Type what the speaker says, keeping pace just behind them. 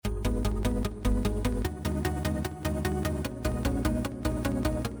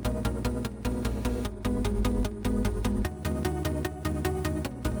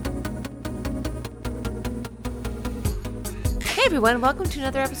everyone, welcome to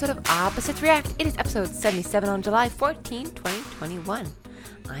another episode of Opposites React. It is episode 77 on July 14, 2021.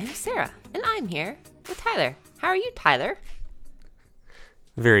 I'm Sarah, and I'm here with Tyler. How are you, Tyler?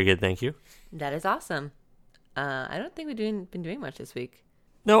 Very good, thank you. That is awesome. I don't think we've been doing much this week.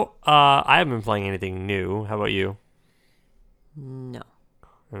 No, I haven't been playing anything new. How about you? No.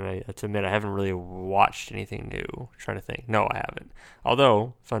 And I have to admit, I haven't really watched anything new. I'm trying to think. No, I haven't.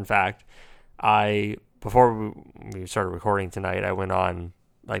 Although, fun fact, before we started recording tonight, I went on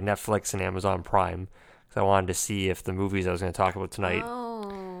like Netflix and Amazon Prime because I wanted to see if the movies I was going to talk about tonight.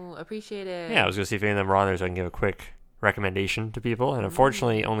 Oh, appreciate it. Yeah, I was going to see if any of them were on there so I can give a quick recommendation to people. And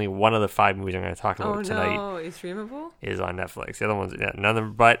unfortunately, only one of the 5 movies I'm going to talk about tonight is streamable? Is on Netflix. The other ones, yeah, none of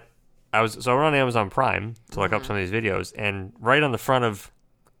them. But I went on Amazon Prime to look up some of these videos, and right on the front of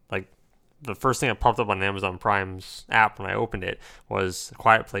like the first thing that popped up on Amazon Prime's app when I opened it was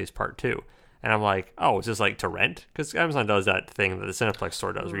Quiet Place Part 2. And I'm like, oh, is this like to rent? Because Amazon does that thing that the Cineplex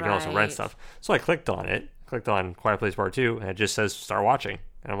store does where you can also rent stuff. So I clicked on Quiet Place Part 2, and it just says start watching.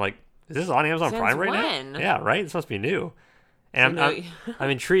 And I'm like, is this on Amazon Prime right now? Yeah, right? It's supposed to be new. And I'm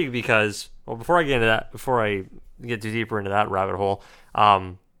intrigued because, well, before I get too deeper into that rabbit hole,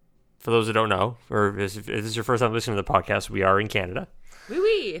 for those that don't know, or if this is your first time listening to the podcast, we are in Canada.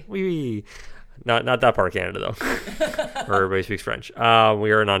 Oui. Not that part of Canada, though, where everybody speaks French. We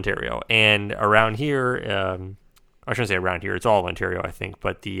are in Ontario. And around here, I shouldn't say around here, it's all Ontario, I think,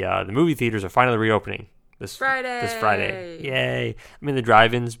 but the movie theaters are finally reopening this Friday. Yay. I mean, the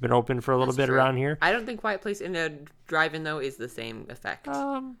drive-in's been open for a little bit around here. I don't think Quiet Place in a drive-in, though, is the same effect.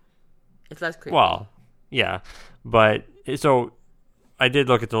 It's less creepy. Well, yeah. But, so I did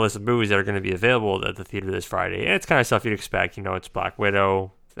look at the list of movies that are going to be available at the theater this Friday. And it's kind of stuff you'd expect. You know, it's Black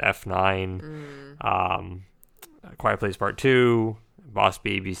Widow, F9, Quiet Place Part 2, Boss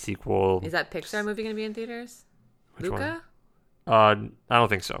Baby sequel. Is that Pixar movie going to be in theaters? Which Luca? One? I don't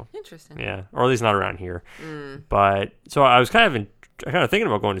think so. Interesting. Yeah, or at least not around here. But so I was kind of thinking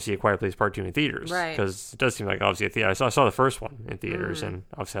about going to see A Quiet Place Part 2 in theaters, right? Because it does seem like obviously a theater. I saw the first one in theaters, and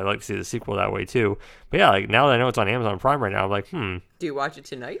obviously I'd like to see the sequel that way too. But yeah, like now that I know it's on Amazon Prime right now, I'm like, Do you watch it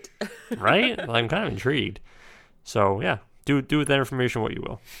tonight? Right? Well, I'm kind of intrigued. So yeah. Do with that information what you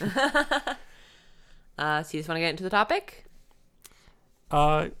will. So you just want to get into the topic?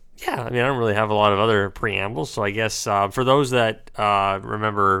 Yeah. I mean, I don't really have a lot of other preambles, so I guess for those that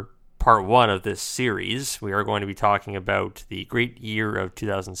remember part 1 of this series, we are going to be talking about the great year of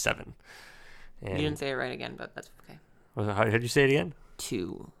 2007. And you didn't say it right again, but that's okay. How did you say it again?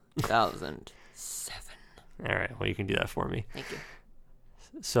 2007. All right. Well, you can do that for me. Thank you.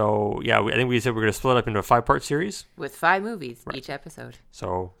 So, yeah, I think we said we're going to split up into a 5-part series. With 5 movies each episode.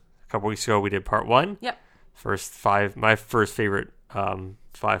 So, a couple weeks ago, we did part 1. Yep. My first favorite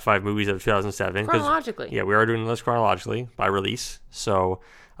 5 movies of 2007. Chronologically. Yeah, we are doing the list chronologically by release. So,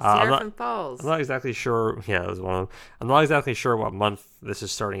 Seraphim Falls. I'm not exactly sure. Yeah, that was one of them. I'm not exactly sure what month this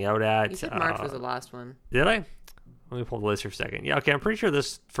is starting out at. You said March was the last one. Did I? Let me pull the list here for a second. Yeah, okay, I'm pretty sure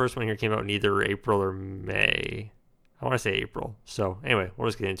this first one here came out in either April or May. I want to say April. So anyway, we'll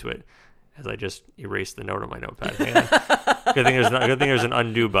just get into it as I just erased the note on my notepad. Good thing there's an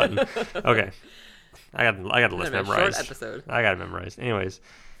undo button. Okay, I got the list memorized. Short episode. I got it memorized. Anyways,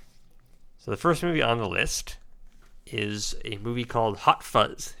 so the first movie on the list is a movie called Hot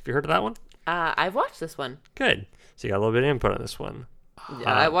Fuzz. Have you heard of that one? I've watched this one. Good. So you got a little bit of input on this one.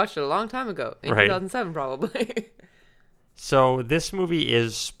 Yeah, I watched it a long time ago, in 2007 probably. So this movie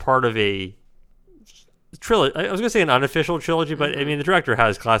is part of a trilogy. I was going to say an unofficial trilogy, but I mean the director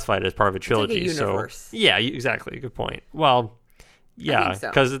has classified it as part of a trilogy. It's like a universe. So yeah, exactly. Good point. Well, yeah,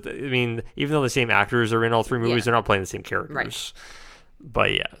 because I mean, even though the same actors are in all 3 movies, they're not playing the same characters. Right.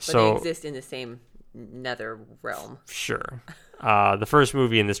 But yeah, but they exist in the same nether realm. Sure. The first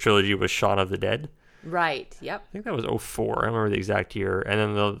movie in this trilogy was Shaun of the Dead. Right. Yep. I think that was 2004. I don't remember the exact year. And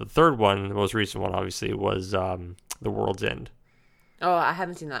then the third one, the most recent one, obviously, was The World's End. Oh, I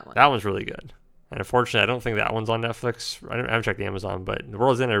haven't seen that one. That one's really good. And unfortunately, I don't think that one's on Netflix. I haven't checked the Amazon, but The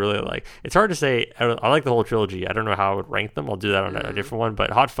World's End I really like. It's hard to say. I like the whole trilogy. I don't know how I would rank them. I'll do that on a different one. But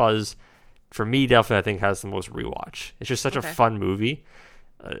Hot Fuzz, for me, definitely I think has the most rewatch. It's just such a fun movie.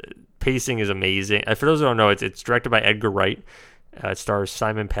 Pacing is amazing. For those who don't know, it's directed by Edgar Wright. It stars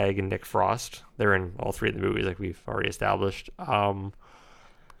Simon Pegg and Nick Frost. They're in all 3 of the movies, like we've already established. And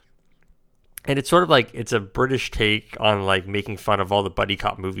it's sort of like it's a British take on like making fun of all the buddy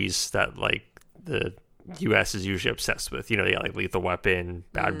cop movies that like the U.S. is usually obsessed with. You know, they got like Lethal Weapon,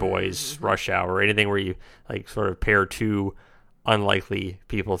 Bad Boys, Rush Hour, anything where you like sort of pair 2 unlikely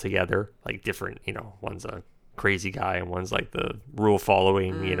people together, like different. You know, one's a crazy guy and one's like the rule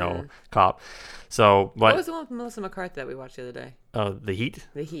following, cop. So, but what was the one with Melissa McCarthy that we watched the other day? The Heat.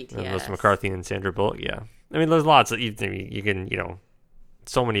 The Heat. Melissa Yes. McCarthy and Sandra Bullock. Yeah, I mean, there's lots of you can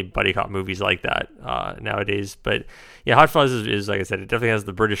so many buddy cop movies like that nowadays. But yeah, Hot Fuzz is like I said, it definitely has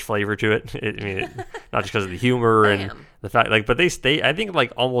the British flavor to it. Not just because of the humor and the fact, but they I think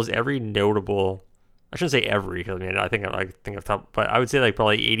like almost every notable. I shouldn't say every, because I think of top, but I would say like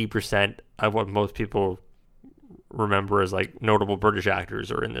probably 80% of what most people remember as like notable British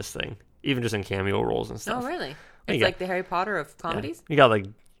actors are in this thing, even just in cameo roles and stuff. Oh, really? It's like the Harry Potter of comedies? Yeah. You got like,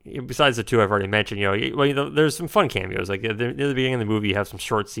 besides the two I've already mentioned, there's some fun cameos. Like near the beginning of the movie, you have some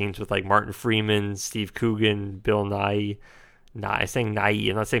short scenes with like Martin Freeman, Steve Coogan, Bill Nye. I'm saying Nye.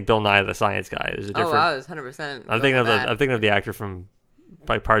 I'm not saying Bill Nye the Science Guy. There's a different. Oh, I was 100%. I'm thinking of the actor from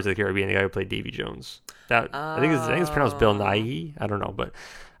like Pirates of the Caribbean, the guy who played Davy Jones. I think it's pronounced Bill Nighy. I don't know, but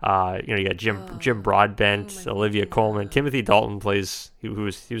you got Jim Broadbent, Olivia Colman, Timothy Dalton plays. He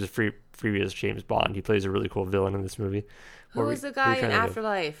was a previous James Bond. He plays a really cool villain in this movie. Who was the guy in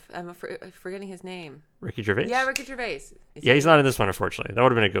Afterlife? I'm forgetting his name. Ricky Gervais? Yeah, Ricky Gervais. He's not in this one, unfortunately. That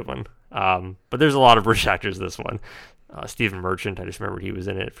would have been a good one. But there's a lot of British actors in this one. Stephen Merchant, I just remembered he was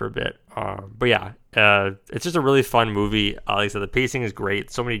in it for a bit. But yeah, it's just a really fun movie. Like I said, the pacing is great.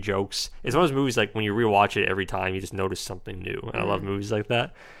 So many jokes. It's one of those movies like when you rewatch it every time, you just notice something new. And I love movies like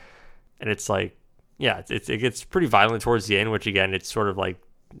that. And it's like, yeah, it gets pretty violent towards the end, which again, it's sort of like,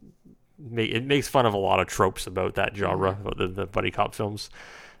 it makes fun of a lot of tropes about that genre, about the buddy cop films.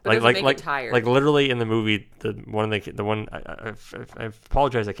 But like literally in the movie, the one I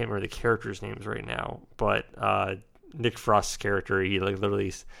apologize, I can't remember the characters' names right now, but Nick Frost's character, he like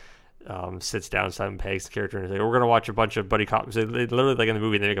literally sits down Simon Pegg's character and is like, we're gonna watch a bunch of buddy cops. They literally, like in the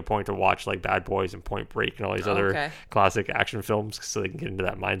movie, they make a point to watch like Bad Boys and Point Break and all these other classic action films so they can get into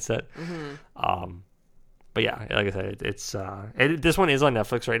that mindset. But yeah, like I said, it's this one is on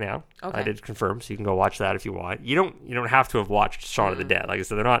Netflix right now. I did confirm, so you can go watch that if you want. You don't have to have watched Shaun of the Dead. Like I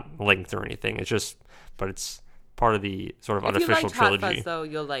said, they're not linked or anything. It's just, but it's part of the sort of unofficial trilogy. Hot Fuzz, though,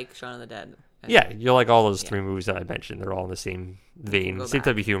 you'll like Shaun of the Dead. Yeah, you'll like all those three movies that I mentioned. They're all in the same vein, same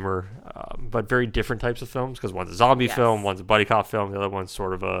type of humor, but very different types of films. Because one's a zombie film, one's a buddy cop film, the other one's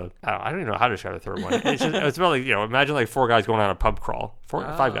sort of a I don't even know how to describe the third one. It's about like imagine like four guys going on a pub crawl,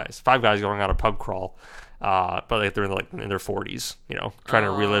 five guys going on a pub crawl. But like they're in their 40s, trying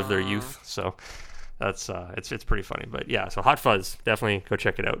to relive their youth. So that's it's pretty funny. But yeah, so Hot Fuzz, definitely go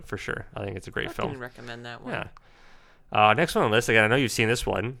check it out for sure. I think it's a great film. I can recommend that one. Yeah. Next one on the list, again, I know you've seen this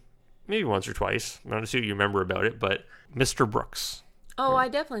one, maybe once or twice. I don't see what you remember about it, but Mr. Brooks. Oh, I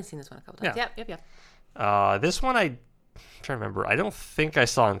definitely seen this one a couple times. Yep. This one I'm trying to remember. I don't think I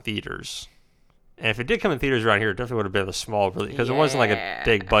saw in theaters. And if it did come in theaters around here, it definitely would have been a small, because it wasn't like a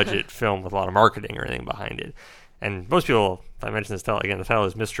big budget film with a lot of marketing or anything behind it. And most people, if I mention this title again, the title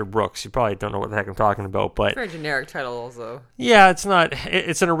is Mr. Brooks. You probably don't know what the heck I'm talking about, but very generic title, also. Yeah, it's not.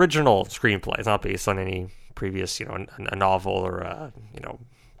 It's an original screenplay. It's not based on any previous, a novel or a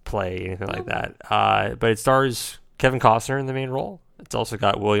play, anything like that. But it stars Kevin Costner in the main role. It's also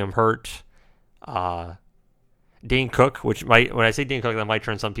got William Hurt. Dane Cook, which when I say Dane Cook, that might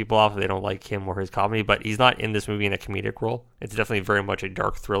turn some people off if they don't like him or his comedy, but he's not in this movie in a comedic role. It's definitely very much a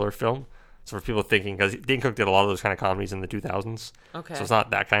dark thriller film. So for people thinking, because Dane Cook did a lot of those kind of comedies in the 2000s, so it's not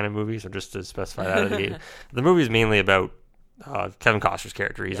that kind of movie. So just to specify that at the gate, the movie is mainly about Kevin Costner's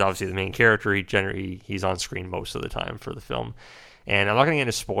character. He's obviously the main character. He's on screen most of the time for the film. And I'm not going to get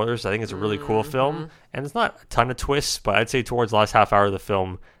into spoilers. I think it's a really cool film, and it's not a ton of twists, but I'd say towards the last half hour of the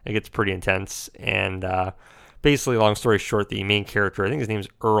film, it gets pretty intense. And basically, long story short, the main character, I think his name's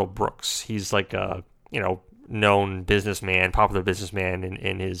Earl Brooks. He's like a known businessman, popular businessman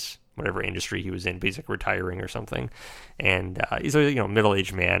in his whatever industry he was in, basically retiring or something. And he's a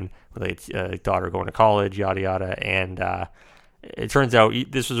middle-aged man with a daughter going to college, yada yada. And it turns out,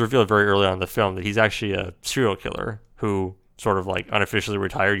 this was revealed very early on in the film, that he's actually a serial killer who sort of like unofficially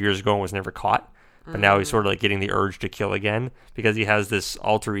retired years ago and was never caught. But now he's sort of like getting the urge to kill again because he has this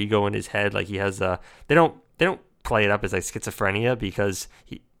alter ego in his head. Like he has they don't play it up as like schizophrenia because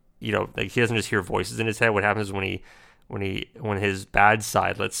he like he doesn't just hear voices in his head. What happens is when his bad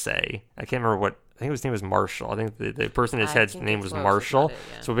side, let's say, I can't remember I think his name was Marshall. I think the person in his head's name was Marshall.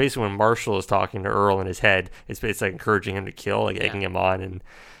 So basically when Marshall is talking to Earl in his head, it's like encouraging him to kill, like egging him on,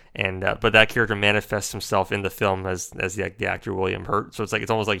 and but that character manifests himself in the film as the actor William Hurt. So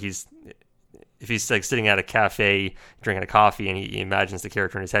it's almost like if he's like sitting at a cafe drinking a coffee and he imagines the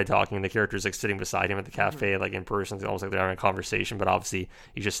character in his head talking, and the character's like sitting beside him at the cafe, like in person. It's almost like they're having a conversation, but obviously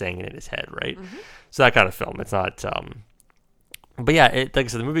he's just saying it in his head, right? So that kind of film. It's not But yeah, like I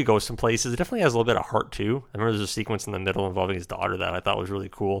said, the movie goes some places. It definitely has a little bit of heart too. I remember there's a sequence in the middle involving his daughter that I thought was really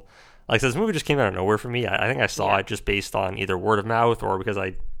cool. Like I said, this movie just came out of nowhere for me. I think I saw it just based on either word of mouth or because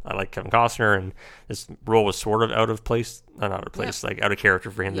I like Kevin Costner and this role was sort of out of place, not out of place, like out of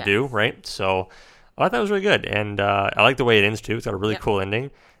character for him to do, right? So I thought that was really good. And I like the way it ends too. It's got a really cool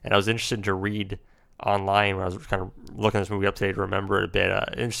ending. And I was interested to read online when I was kind of looking this movie up today to remember it a bit.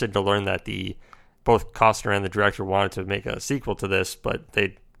 Interested to learn that both Costner and the director wanted to make a sequel to this, but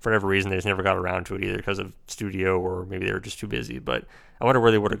they, for whatever reason, they just never got around to it either because of studio or maybe they were just too busy. But I wonder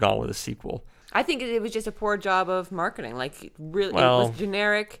where they would have gone with a sequel. I think it was just a poor job of marketing. Like, really, it was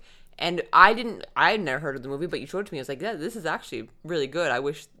generic. And I had never heard of the movie, but you showed it to me. I was like, yeah, this is actually really good. I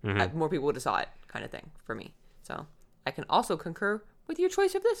wish more people would have saw it, kind of thing, for me. So I can also concur with your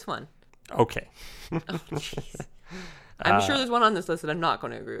choice of this one. Okay. Oh, jeez. I'm sure there's one on this list that I'm not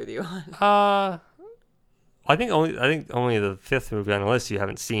going to agree with you on. I think only the fifth movie on the list you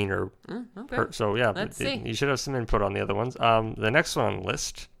haven't seen or heard. So yeah, let's see. You should have some input on the other ones. The next one on the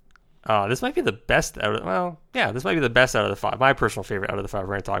list, this might be the best this might be the best out of the five. My personal favorite out of the five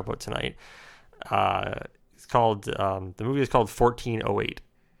we're going to talk about tonight. It's called the movie is called 1408.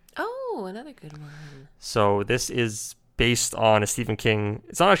 Oh, another good one. So this is based on a Stephen King.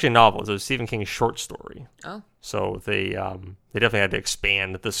 It's not actually a novel. It's a Stephen King short story. Oh. So they definitely had to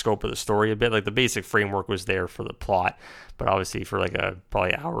expand the scope of the story a bit. Like the basic framework was there for the plot, but obviously for like a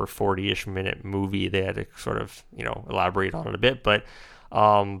probably hour 40-ish minute movie, they had to sort of elaborate on it a bit. But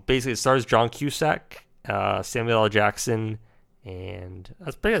basically, it stars John Cusack, Samuel L. Jackson, and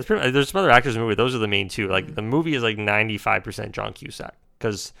that's pretty much, there's some other actors in the movie. Those are the main two. Like the movie is like 95% John Cusack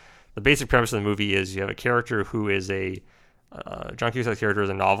because the basic premise of the movie is you have a character who is John Cusack's character is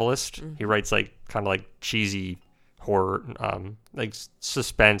a novelist. He writes like kind of like cheesy horror, like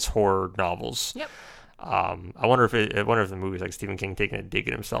suspense horror novels. Yep. I wonder if the movie's like Stephen King taking a dig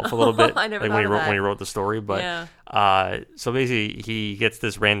at himself a little bit, I never like when he wrote the story. But so basically, he gets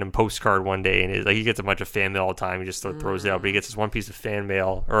this random postcard one day, and he gets a bunch of fan mail all the time. He just throws it out, but he gets this one piece of fan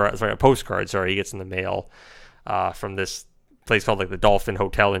mail, a postcard. Sorry, he gets in the mail from this place called like the Dolphin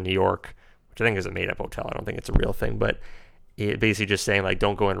Hotel in New York, which I think is a made-up hotel. I don't think it's a real thing, but it basically just saying like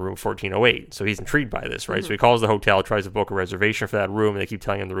don't go in room 1408. So he's intrigued by this, right? So he calls the hotel, tries to book a reservation for that room, and they keep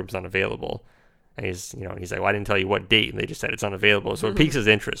telling him the room's unavailable. And he's like, well, I didn't tell you what date, and they just said it's unavailable. So it piques his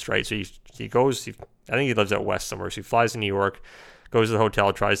interest, right? So he goes. I think he lives out west somewhere. So he flies to New York, goes to the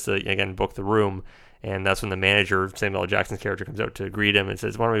hotel, tries to again book the room, and that's when the manager, Samuel L. Jackson's character, comes out to greet him and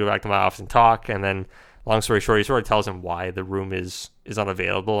says, "Why don't we go back to my office and talk?" And then, long story short, he sort of tells him why the room is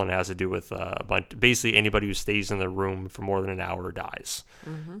unavailable, and it has to do with basically anybody who stays in the room for more than an hour dies.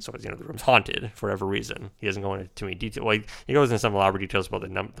 So the room's haunted for whatever reason. He doesn't go into too many details. Like he goes into some elaborate details about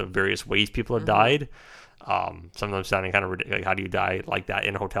the various ways people have died. Some of them sounding kind of ridiculous. Like, how do you die like that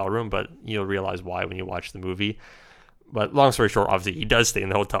in a hotel room? But you'll realize why when you watch the movie. But long story short, obviously he does stay in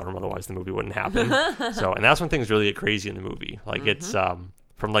the hotel room, otherwise the movie wouldn't happen. And that's when things really get crazy in the movie. Like it's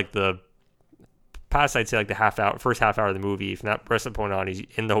from like the past, I'd say like the first half hour of the movie, from that rest of the point on, he's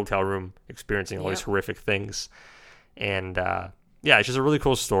in the hotel room experiencing all these horrific things. And it's just a really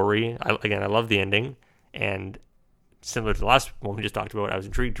cool story. I love the ending. And similar to the last one we just talked about, I was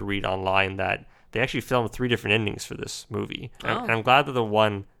intrigued to read online that they actually filmed 3 different endings for this movie. And I'm glad that the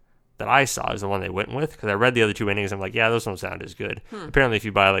one that I saw is the one they went with, because I read the other 2 endings. I'm like, yeah, those don't sound as good. Apparently, if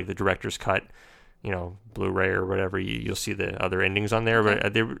you buy like the director's cut, Blu-ray or whatever, you'll see the other endings on there.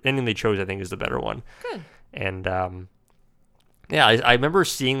 But the ending they chose, I think, is the better one. Good. And I remember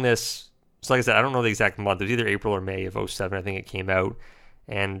seeing this. So like I said, I don't know the exact month. It was either April or May of 2007. I think it came out.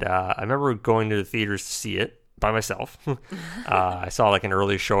 And I remember going to the theaters to see it by myself. I saw like an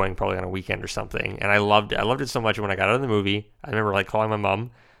early showing, probably on a weekend or something, and I loved it. I loved it so much. When I got out of the movie, I remember like calling my mom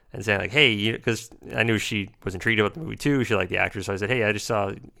and saying like, "Hey," because I knew she was intrigued about the movie too. She liked the actors, so I said, "Hey, I just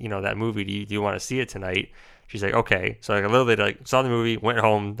saw that movie. Do you want to see it tonight?" She's like, "Okay." So like a little bit like saw the movie, went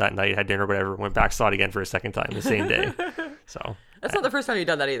home that night, had dinner, whatever, went back, saw it again for a second time the same day. So that's not the first time you've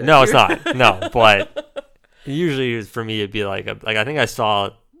done that either. No, it's not. No, but usually for me it'd be like I think I saw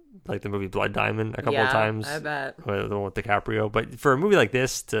like the movie Blood Diamond a couple of times. I bet. The one with DiCaprio. But for a movie like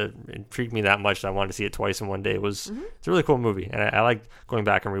this to intrigue me that much that I wanted to see it twice in one day it's a really cool movie. And I like going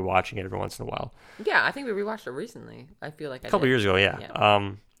back and rewatching it every once in a while. Yeah, I think we rewatched it recently. I feel like a couple years ago, yeah.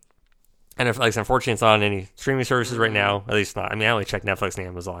 And if like unfortunately it's not on any streaming services right now, at least not. I mean, I only check Netflix and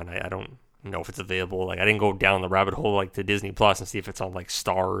Amazon. I don't know if it's available. Like I didn't go down the rabbit hole like to Disney Plus and see if it's on like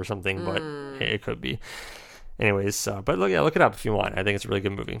Star or something, but it could be. Anyways, but look it up if you want. I think it's a really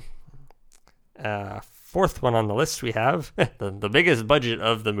good movie. Fourth one on the list, we have the biggest budget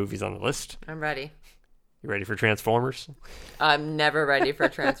of the movies on the list. I'm ready. You ready for Transformers? I'm never ready for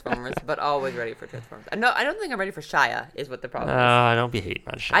Transformers, but always ready for Transformers. No, I don't think I'm ready for Shia. Is what the problem is. Don't be hating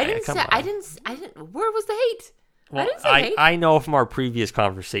on Shia. I didn't. Where was the hate? Well, I didn't say hate. I know from our previous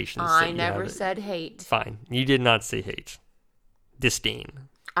conversations. I never said hate. Fine, you did not say hate. Disdain.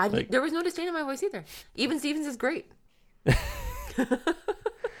 There was no disdain in my voice either. Even Stevens is great. He's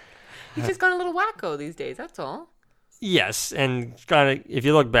just gone a little wacko these days. That's all. Yes, and kind of if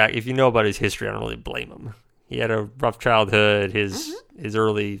you look back, if you know about his history, I don't really blame him. He had a rough childhood. His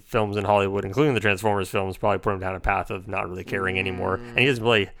early films in Hollywood, including the Transformers films, probably put him down a path of not really caring anymore. And he has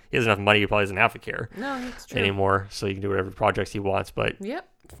enough money. He probably doesn't have to care anymore. So he can do whatever projects he wants. But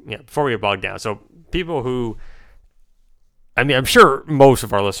before we get bogged down, so people who, I mean, I'm sure most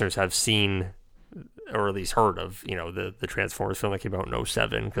of our listeners have seen or at least heard of, the Transformers film that came out in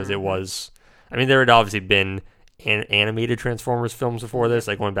 2007 because it was. I mean, there had obviously been animated Transformers films before this,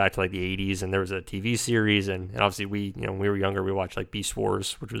 like going back to like the 80s, and there was a TV series, and obviously when we were younger, we watched like Beast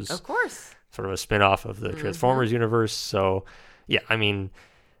Wars, which was of course sort of a spin-off of the Transformers universe. So yeah, I mean,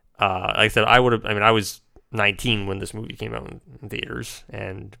 like I said, I was 19 when this movie came out in theaters,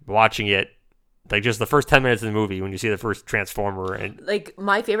 and watching it, like just the first 10 minutes of the movie when you see the first Transformer, and like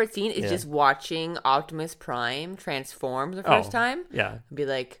my favorite scene is just watching Optimus Prime transform the first time. Yeah, and be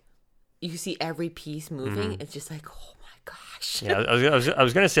like, you see every piece moving. It's just like, oh my gosh. Yeah, I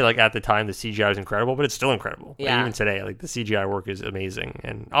was gonna say like at the time the CGI was incredible, but it's still incredible. Yeah. Like, even today, like the CGI work is amazing,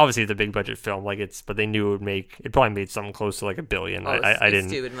 and obviously it's a big budget film. But they knew it probably made something close to like $1 billion. I didn't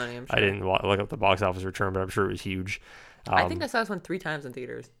stupid money. I'm sure. I didn't look up the box office return, but I'm sure it was huge. I think I saw this one 3 times in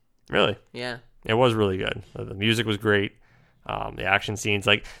theaters. Really? Yeah. It was really good. The music was great. The action scenes,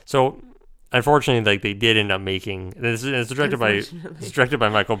 unfortunately, like they did end up making this. It's directed by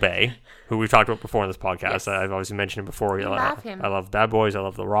Michael Bay, who we've talked about before on this podcast. Yes. I've obviously mentioned him before. I love him. I love Bad Boys. I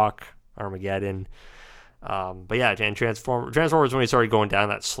love The Rock, Armageddon. But yeah, and Transformers when he started going down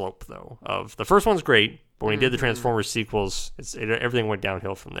that slope though. Of the first one's great, but when he did the Transformers sequels, everything went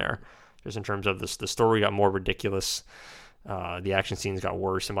downhill from there. Just in terms of the story got more ridiculous. The action scenes got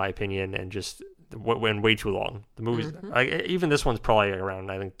worse, in my opinion, and just went way too long. The movies, even this one's probably around,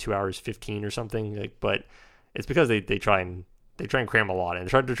 I think, 2 hours 15 or something. But it's because they try and cram a lot, and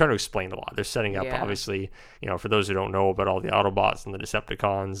they're trying to explain a lot. They're setting up, obviously, for those who don't know about all the Autobots and the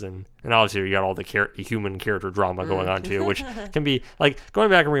Decepticons, and obviously you got all the human character drama going on too, which can be like going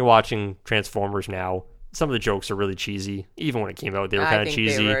back and rewatching Transformers now. Some of the jokes are really cheesy. Even when it came out, they were kind of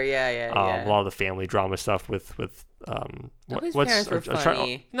cheesy. A lot of the family drama stuff with his parents were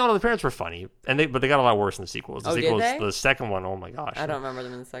funny. No, the parents were funny, but they got a lot worse in the sequels. The sequels, did they? The second one, oh my gosh, I don't remember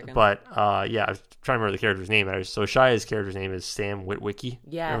them in the second. But I was trying to remember the character's name. So Shia's character's name is Sam Witwicky.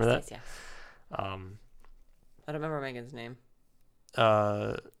 Yeah, remember that? Yes. I don't remember Megan's name. You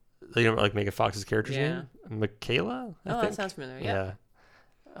know, like Megan Fox's character's name, Michaela. That sounds familiar. Yeah.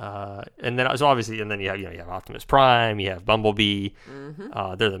 And then you have Optimus Prime, you have Bumblebee.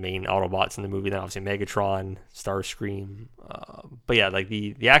 They're the main Autobots in the movie. Then obviously Megatron, Starscream. But yeah, like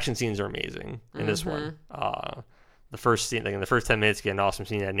the action scenes are amazing in this one. The first scene, like in the first 10 minutes, you get an awesome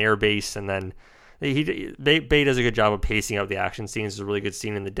scene at an air base, and then Bay does a good job of pacing out the action scenes. There's a really good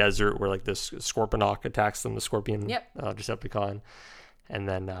scene in the desert where like this Scorponok attacks them, the Scorpion Decepticon. And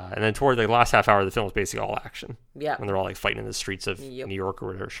then toward the last half hour of the film is basically all action. Yeah. When they're all like fighting in the streets of New York or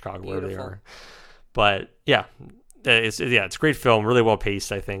whatever, Chicago, wherever they are. But yeah, it's a great film, really well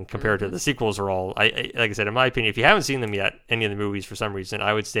paced, I think, compared to the sequels are all, like I said, in my opinion, if you haven't seen them yet, any of the movies for some reason,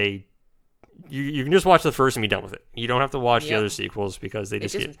 I would say you can just watch the first and be done with it. You don't have to watch the other sequels because that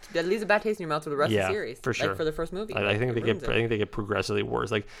leaves a bad taste in your mouth for the rest of the series. For sure. Like for the first movie. I think they get progressively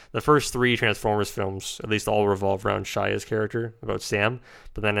worse. Like the first 3 Transformers films, at least all revolve around Shia's character about Sam.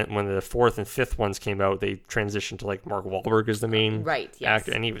 But then when the 4th and 5th ones came out, they transitioned to like Mark Wahlberg as the main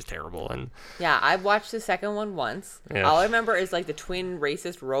actor, and he was terrible. And I've watched the second one once. Yeah. All I remember is like the twin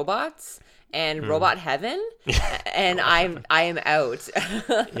racist robots and Robot Heaven, and I am out.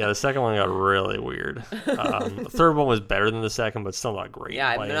 Yeah, the second one got really weird. The third one was better than the second, but still not great. Yeah,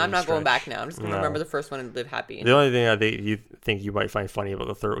 I'm not going back now. I'm just going to remember the first one and live happy. The only thing you think you might find funny about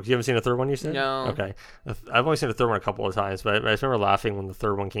the third, you haven't seen the third one, you said? No. Okay. I've only seen the third one a couple of times, but I remember laughing when the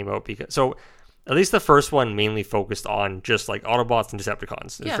third one came out because at least the first one mainly focused on just like Autobots and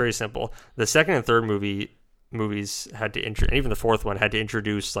Decepticons. It's very simple. The second and third movies had to and even the fourth one had to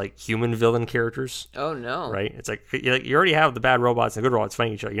introduce like human villain characters. Oh no! Right? It's like you already have the bad robots and the good robots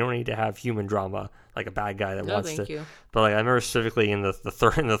fighting each other. You don't need to have human drama like a bad guy that wants to. You. But like I remember specifically in the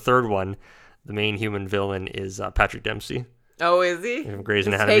third one, the main human villain is Patrick Dempsey. Oh, is he? From Grey's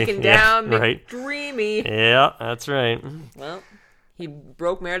Anatomy. Taken down, right? Dreamy. Yeah, that's right. Well, he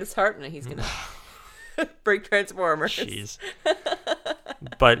broke Meredith's heart, and he's gonna. Break Transformers. Jeez.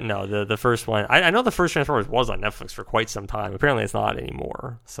 But no, the first one, I know the first Transformers was on Netflix for quite some time. Apparently it's not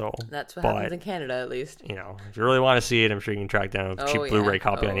anymore. So that's what happens in Canada, at least. You know, if you really want to see it, I'm sure you can track down a cheap Blu-ray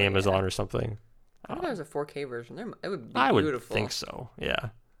copy on Amazon or something. I think there's a 4K version. It would be beautiful. I would think so, yeah.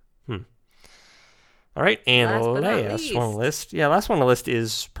 All right, and last one on the list. Yeah, last one on the list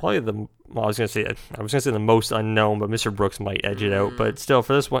is probably I was gonna say the most unknown, but Mr. Brooks might edge it out. But still,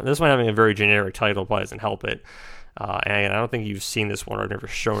 for this one having a very generic title probably doesn't help it. And I don't think you've seen this one, or I've never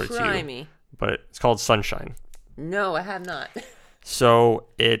shown it to you. Try me. But it's called Sunshine. No, I have not. So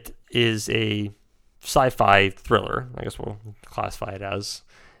it is a sci-fi thriller. I guess we'll classify it as.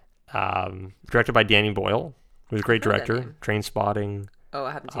 Directed by Danny Boyle, who's a great director. Trainspotting. Oh,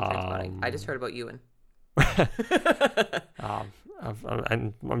 I haven't seen Trainspotting. I just heard about Ewan. I'm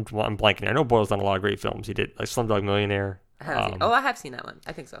blanking. I know Boyle's done a lot of great films. He did like Slumdog Millionaire. I have seen that one.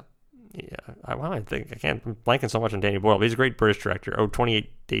 I think so. Yeah, I'm blanking so much on Danny Boyle, but he's a great British director.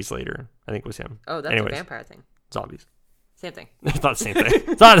 28 Days Later, I think was him. Oh, that's a vampire thing. Zombies. Same thing. It's not the same thing.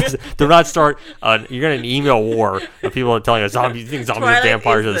 It's not. Do not start. You're gonna an email war of people telling you zombies. You think zombies and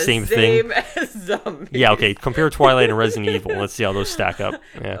vampires are the same thing? As zombies. Yeah. Okay. Compare Twilight and Resident Evil. Let's see how those stack up.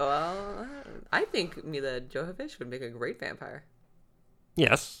 Yeah. Well, I think Mila Jovovich would make a great vampire.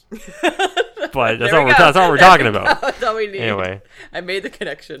 Yes. But that's not what we're talking about. That's all we need. Anyway, I made the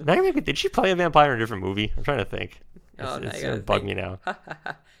connection. Did she play a vampire in a different movie? I'm trying to think. It's gonna bug me now.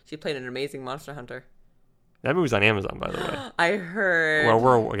 She played an amazing Monster Hunter. That movie's on Amazon, by the way. I heard. Well,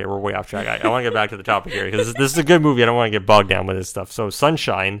 we're way off track. I want to get back to the topic here because this is a good movie. I don't want to get bogged down with this stuff. So,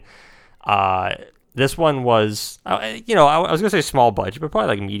 Sunshine. This one was, I was gonna say small budget, but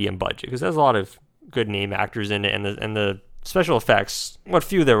probably like medium budget because there's a lot of good name actors in it, and the special effects, what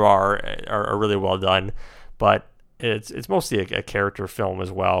few there are really well done. But it's mostly a character film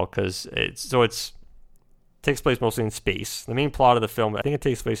as well because it takes place mostly in space. The main plot of the film, I think it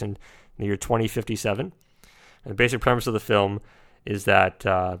takes place in the year 2057. And the basic premise of the film is that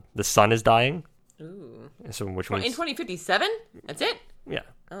the sun is dying. Ooh. So which means in 2057? That's it? Yeah.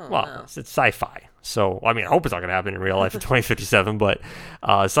 Oh, well, wow. it's sci-fi. So, I mean, I hope it's not going to happen in real life in 2057, but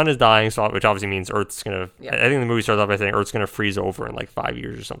sun is dying, so which obviously means Earth's going to... Yeah. I think the movie starts off by saying Earth's going to freeze over in like 5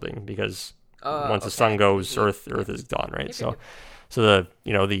 years or something because once the sun goes, Earth is gone, right? So the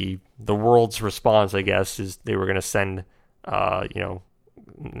world's response, I guess, is they were going to send,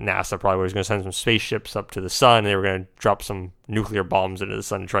 NASA probably was going to send some spaceships up to the sun, and they were going to drop some nuclear bombs into the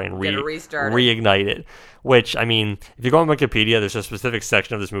sun to try and reignite it. Which, I mean, if you go on Wikipedia, there's a specific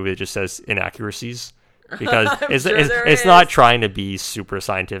section of this movie that just says inaccuracies. Because it's not trying to be super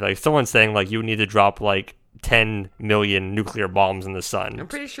scientific. Like, someone's saying, like, you need to drop, like, 10 million nuclear bombs in the sun. I'm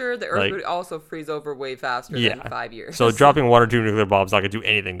pretty sure the Earth would also freeze over way faster than 5 years. So dropping 1 or 2 nuclear bombs not going to do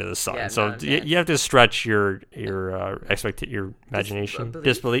anything to the sun. Yeah, so you have to stretch your imagination.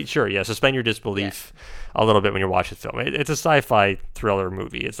 Disbelief. Sure, yeah. Suspend your disbelief a little bit when you're watching the film. It's a sci-fi thriller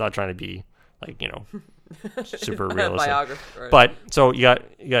movie. It's not trying to be like, super realistic. Biography. But so you got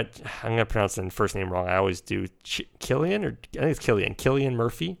I'm going to pronounce the first name wrong. I always do. Cillian, I think it's Cillian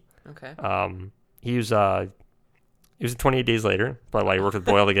Murphy. Okay. He was 28 Days Later. Probably why he worked with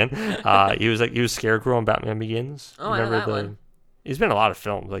Boyle again. He was Scarecrow on Batman Begins. Oh, remember I know that one. He's been in a lot of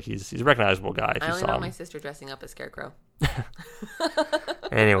films. Like he's a recognizable guy. I only know my sister dressing up as Scarecrow.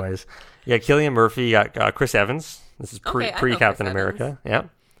 Anyways, you got Cillian Murphy. You got Chris Evans. This is pre Captain America. Yeah.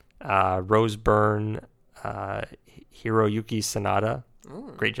 Rose Byrne, Hiroyuki Sanada.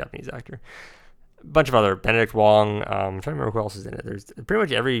 Ooh. Great Japanese actor. A bunch of other Benedict Wong. I'm trying to remember who else is in it. There's pretty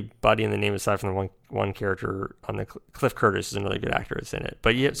much everybody in the name aside from the one character on the Cliff Curtis is another good actor that's in it.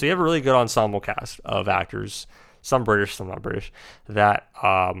 But you have a really good ensemble cast of actors, some British, some not British, that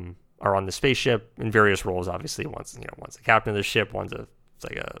are on the spaceship in various roles. Obviously, one's the captain of the ship, one's a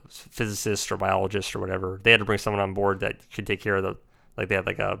physicist or biologist or whatever. They had to bring someone on board that could take care of they had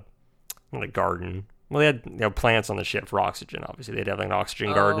a garden. Well, they had plants on the ship for oxygen. Obviously, they'd have an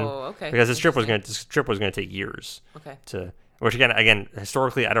oxygen garden. Okay. Because this trip was going to take years. Okay. Which again,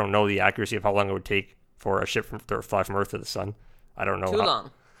 historically, I don't know the accuracy of how long it would take for a ship to fly from Earth to the sun. I don't know. Too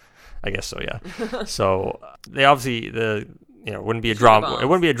long. I guess so. Yeah. So they obviously it wouldn't be a drama. It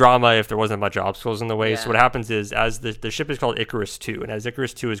wouldn't be a drama if there wasn't much obstacles in the way. Yeah. So what happens is, as the ship is called Icarus II, and as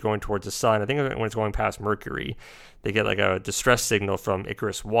Icarus II is going towards the sun, I think when it's going past Mercury, they get like a distress signal from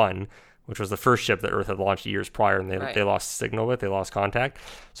Icarus I, which was the first ship that Earth had launched years prior, and they lost signal with. They lost contact.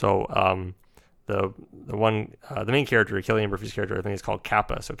 So the main character, Cillian Murphy's character, I think is called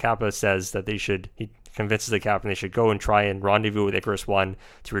Kappa. So Kappa says that he convinces the captain they should go and try and rendezvous with Icarus I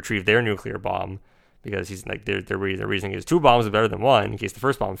to retrieve their nuclear bomb, because he's like their reasoning is 2 bombs is better than 1 in case the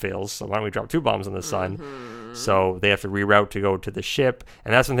first bomb fails. So why don't we drop 2 bombs on the sun? So they have to reroute to go to the ship,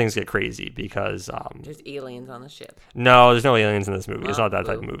 and that's when things get crazy because there's aliens on the ship. No, there's no aliens in this movie. It's not that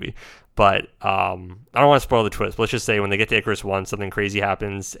type of movie. But I don't want to spoil the twist. But let's just say when they get to Icarus 1, something crazy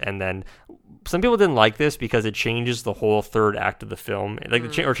happens, and then some people didn't like this because it changes the whole third act of the film, like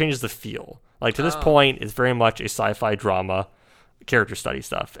or changes the feel. Like to this point, it's very much a sci-fi drama, character study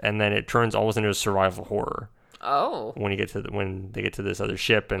stuff, and then it turns almost into a survival horror. Oh, When they get to this other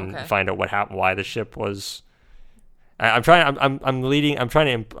ship and find out what happened, why the ship was. I'm not trying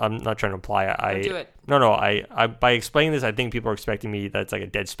to imply. Don't do it. No. I by explaining this, I think people are expecting me that it's like a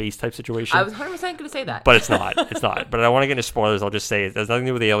Dead Space type situation. I was 100% going to say that, but it's not. It's not. But I don't want to get into spoilers. I'll just say it has nothing to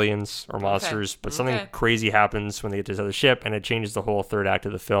do with aliens or monsters. But something crazy happens when they get to this other ship, and it changes the whole third act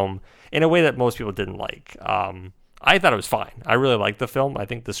of the film in a way that most people didn't like. I thought it was fine. I really liked the film. I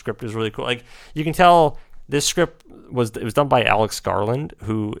think the script is really cool. Like you can tell. This script was done by Alex Garland,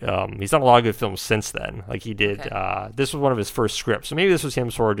 who he's done a lot of good films since then. Like he did, this was one of his first scripts, so maybe this was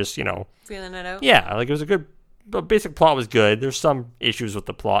him sort of just feeling it out. Yeah, like it was a good. The basic plot was good. There's some issues with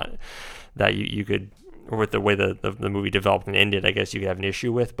the plot that you could, or with the way the movie developed and ended. I guess you could have an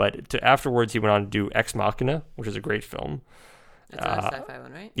issue with, but afterwards he went on to do Ex Machina, which is a great film. It's a sci-fi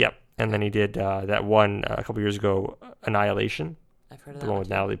one, right? Yep, and then he did that one a couple years ago, Annihilation. I've heard of the that one with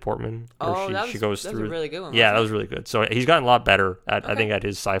Natalie Portman. She goes through. That was a really good one. Yeah, that was really good. So he's gotten a lot better at I think at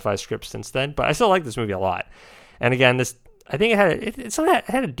his sci-fi scripts since then. But I still like this movie a lot. And again, I think it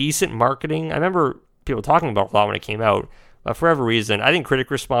had a decent marketing. I remember people talking about it a lot when it came out. But for whatever reason, I think critic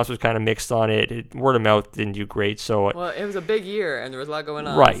response was kind of mixed on it. Word of mouth didn't do great. So it was a big year and there was a lot going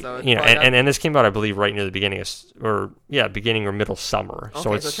on. Right. So and this came out, I believe, right near the beginning beginning or middle summer.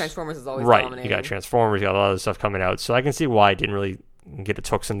 Okay, so Transformers is always dominating. You got Transformers, you got a lot of stuff coming out. So I can see why it didn't really get its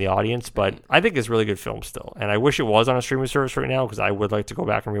hooks in the audience, but I think it's a really good film still. And I wish it was on a streaming service right now because I would like to go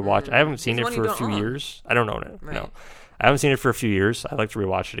back and rewatch it. I haven't seen it for a few years. I don't own it. Right. No. I haven't seen it for a few years. I'd like to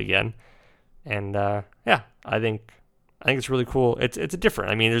rewatch it again. And I think it's really cool. It's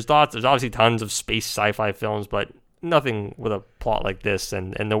different. I mean, there's obviously tons of space sci-fi films, but nothing with a plot like this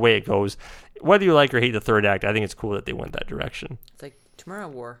and the way it goes. Whether you like or hate the third act, I think it's cool that they went that direction. It's like Tomorrow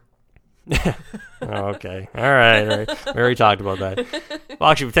War. Okay. All right. We already talked about that. Well,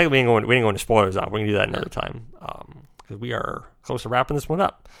 actually, technically we didn't go into spoilers on. We can do that another time because we are close to wrapping this one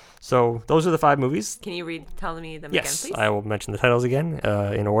up. So those are the 5 movies. Can you tell me them again, please? Yes, I will mention the titles again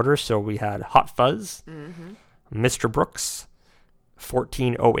in order. So we had Hot Fuzz, Mr. Brooks,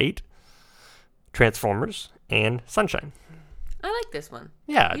 1408, Transformers, and Sunshine. I like this one.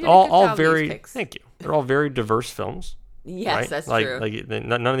 Yeah, all very. Thank you. They're all very diverse films. Yes, right? That's true. Like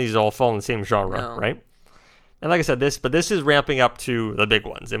none of these all fall in the same genre, right? And like I said, this is ramping up to the big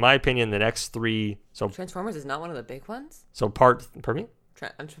ones. In my opinion, the next 3. So Transformers is not one of the big ones. So pardon me.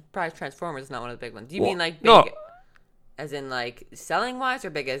 I'm surprised Transformers is not one of the big ones. Do you mean like big, as in like selling wise, or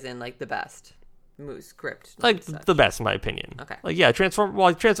big as in like the best script? Like the best, in my opinion. Okay. Like I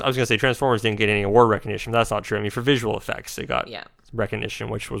was gonna say Transformers didn't get any award recognition. But that's not true. I mean, for visual effects, they got recognition,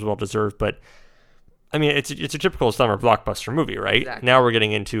 which was well deserved, but. I mean, it's a typical summer blockbuster movie, right? Exactly. Now we're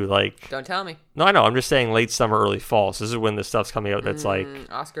getting into like... Don't tell me. No, I know. I'm just saying late summer, early fall. So this is when the stuff's coming out that's like...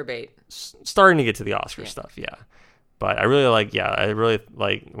 Oscar bait. Starting to get to the Oscar stuff, yeah. But I really like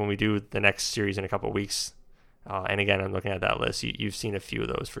when we do the next series in a couple of weeks. And again, I'm looking at that list. You've seen a few of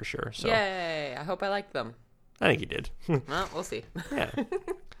those for sure. So. Yay! I hope I liked them. I think you did. Well, we'll see. Yeah.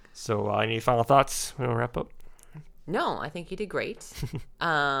 So any final thoughts? We want to wrap up? No, I think you did great.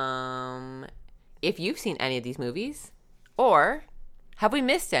 If you've seen any of these movies, or have we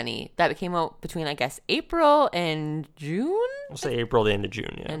missed any that came out between, I guess, April and June? We'll say April to end of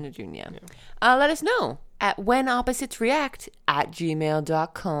June, yeah. End of June, yeah. Let us know at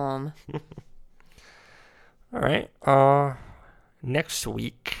whenoppositesreact@gmail.com. All right. Next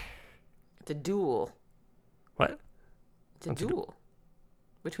week. It's a duel. What? It's a duel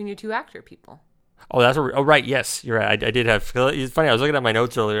between your 2 actor people. Oh, that's right. Yes, you're right. I did have. It's funny. I was looking at my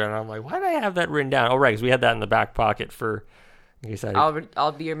notes earlier, and I'm like, why did I have that written down? Oh, right, because we had that in the back pocket for. In case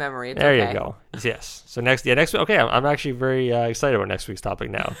I'll be your memory. There you go. Yes. So next week. Okay, I'm actually very excited about next week's topic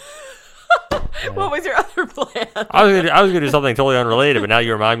now. What was your other plan? I was gonna do something totally unrelated, but now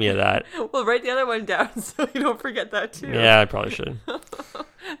you remind me of that. Well, write the other one down so you don't forget that too. Yeah, I probably should.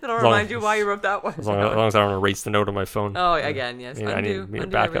 Then I'll remind you why you wrote that one. As long as I don't erase the note on my phone. Oh, again, yes. I need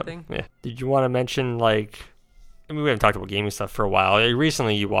backup. Everything. Yeah. Did you want to mention we haven't talked about gaming stuff for a while.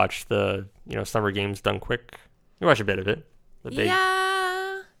 Recently, you watched the Summer Games Done Quick. You watched a bit of it.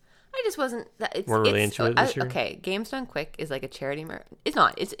 I just wasn't. We're really into it this year. Okay, Games Done Quick is like a charity. It's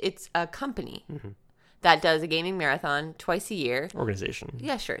not. It's a company that does a gaming marathon twice a year. Organization.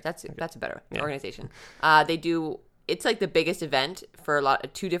 Yeah, sure. That's a better organization. They do. It's like the biggest event for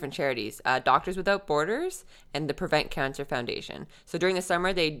two different charities, Doctors Without Borders and the Prevent Cancer Foundation. So during the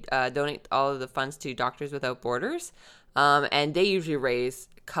summer, they donate all of the funds to Doctors Without Borders, and they usually raise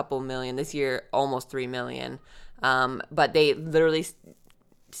a couple million. This year, almost $3 million. But they literally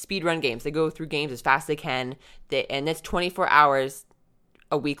speed run games. They go through games as fast as they can, and it's 24 hours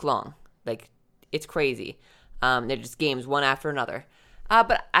a week long. Like, it's crazy. They're just games one after another.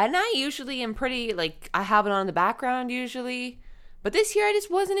 But I usually am pretty, like, I have it on in the background usually. But this year I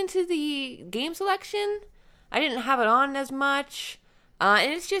just wasn't into the game selection. I didn't have it on as much.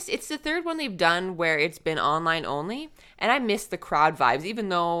 And it's the third one they've done where it's been online only. And I miss the crowd vibes, even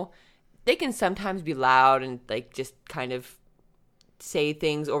though they can sometimes be loud and, like, just kind of say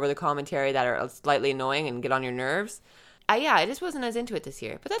things over the commentary that are slightly annoying and get on your nerves. I just wasn't as into it this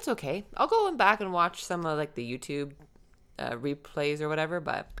year. But that's okay. I'll go back and watch some of, like, the YouTube replays or whatever,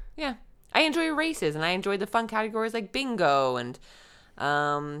 but yeah, I enjoy races and I enjoy the fun categories like bingo and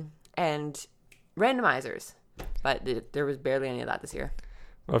randomizers, but there was barely any of that this year.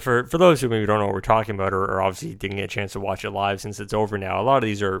 Well, for those who maybe don't know what we're talking about or obviously didn't get a chance to watch it live since it's over now, a lot of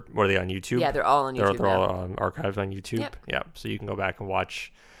these are, what are they, on YouTube? Yeah, they're all on YouTube. They're all archived on YouTube. Yep. Yeah, so you can go back and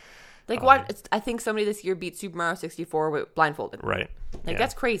watch. Like, I think somebody this year beat Super Mario 64 with blindfolded. Right. Like,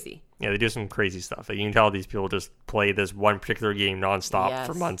 that's crazy. Yeah, they do some crazy stuff. Like, you can tell these people just play this one particular game nonstop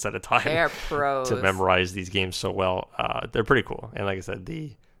for months at a time. They're pros. To memorize these games so well. They're pretty cool. And like I said,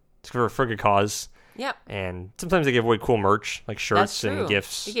 it's for a good cause. Yep. And sometimes they give away cool merch, like shirts and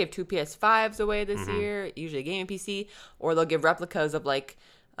gifts. They gave 2 PS5s away this year, usually a gaming PC. Or they'll give replicas of, like,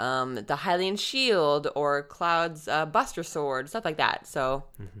 the Hylian Shield or Cloud's Buster Sword, stuff like that. So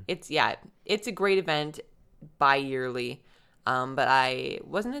it's a great event bi-yearly, but I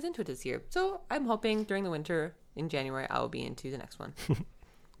wasn't as into it this year. So I'm hoping during the winter in January I will be into the next one.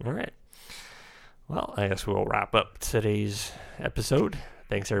 All right. Well, I guess we'll wrap up today's episode.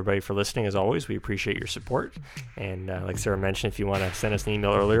 Thanks, everybody, for listening. As always, we appreciate your support. And like Sarah mentioned, if you want to send us an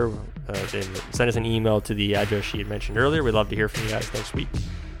email earlier, then send us an email to the address she had mentioned earlier. We'd love to hear from you guys next week.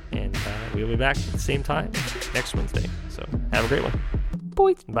 And we'll be back at the same time next Wednesday. So have a great one.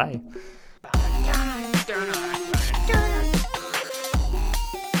 Boys. Bye.